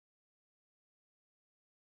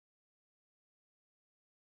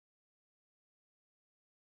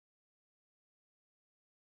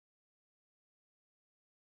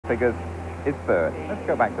figures is third. Let's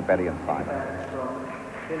go back to Betty and Simon.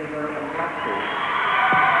 Here's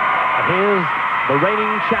the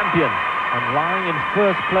reigning champion, and lying in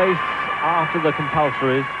first place after the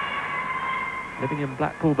compulsories, living in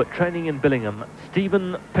Blackpool but training in Billingham,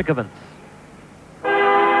 Stephen Pickavance.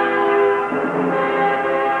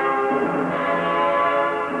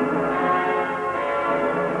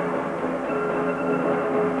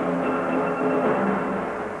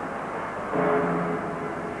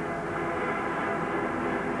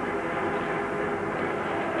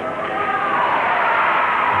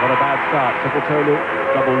 What a bad start, triple toe loop,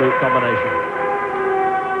 double loop combination.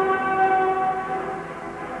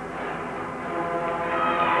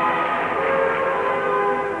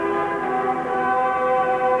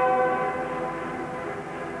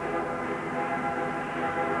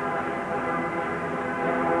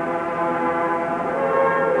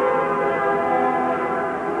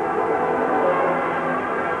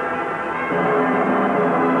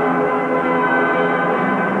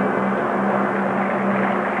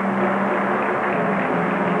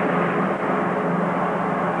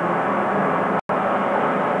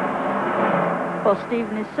 Well,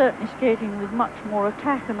 Stephen is certainly skating with much more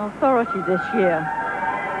attack and authority this year,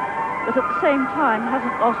 but at the same time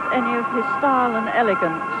hasn't lost any of his style and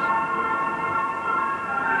elegance.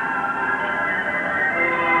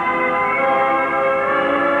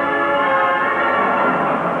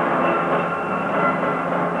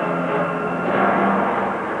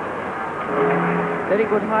 Very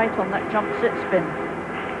good height on that jump sit spin.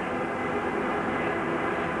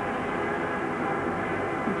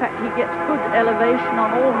 In fact, he gets good elevation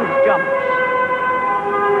on all his jumps.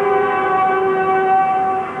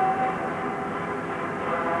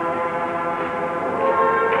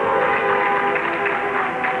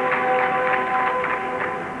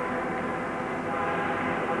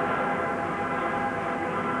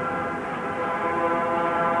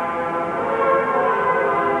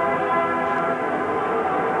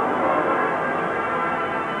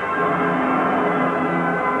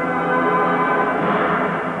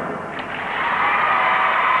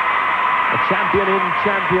 Champion in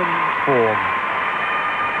champion form.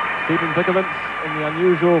 Stephen Pickavance in the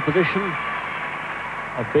unusual position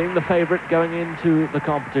of being the favourite going into the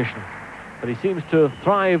competition. But he seems to have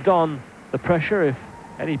thrived on the pressure, if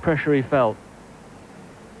any pressure he felt.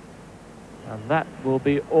 And that will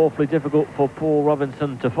be awfully difficult for Paul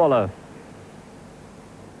Robinson to follow.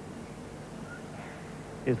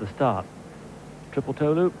 Here's the start. Triple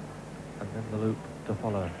toe loop, and then the loop to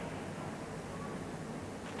follow.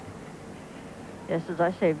 Yes, as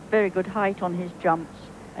I say, very good height on his jumps,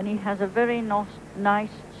 and he has a very nice,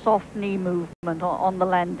 soft knee movement on the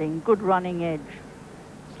landing, good running edge.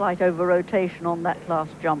 Slight over-rotation on that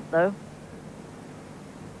last jump, though.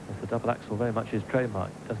 Yes, the double axel very much is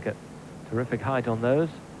trademark. Does get terrific height on those.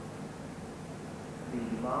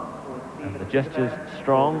 And the gesture's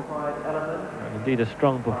strong, and indeed a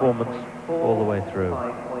strong performance all the way through.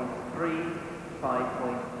 5.3,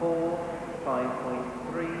 5.4,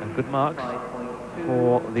 5.3, and good marks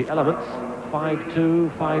for the elements, 5.2,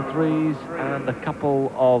 5.3s and a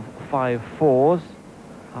couple of 5.4s.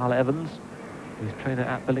 Harle Evans, whose trainer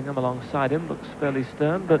at Billingham alongside him, looks fairly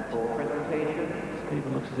stern, but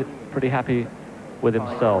Stephen looks as if pretty happy with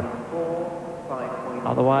himself.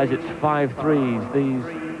 Otherwise it's 5.3s, these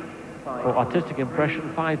for artistic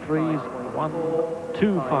impression, 5.3s,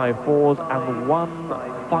 2 5.4s and 1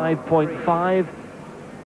 5.5.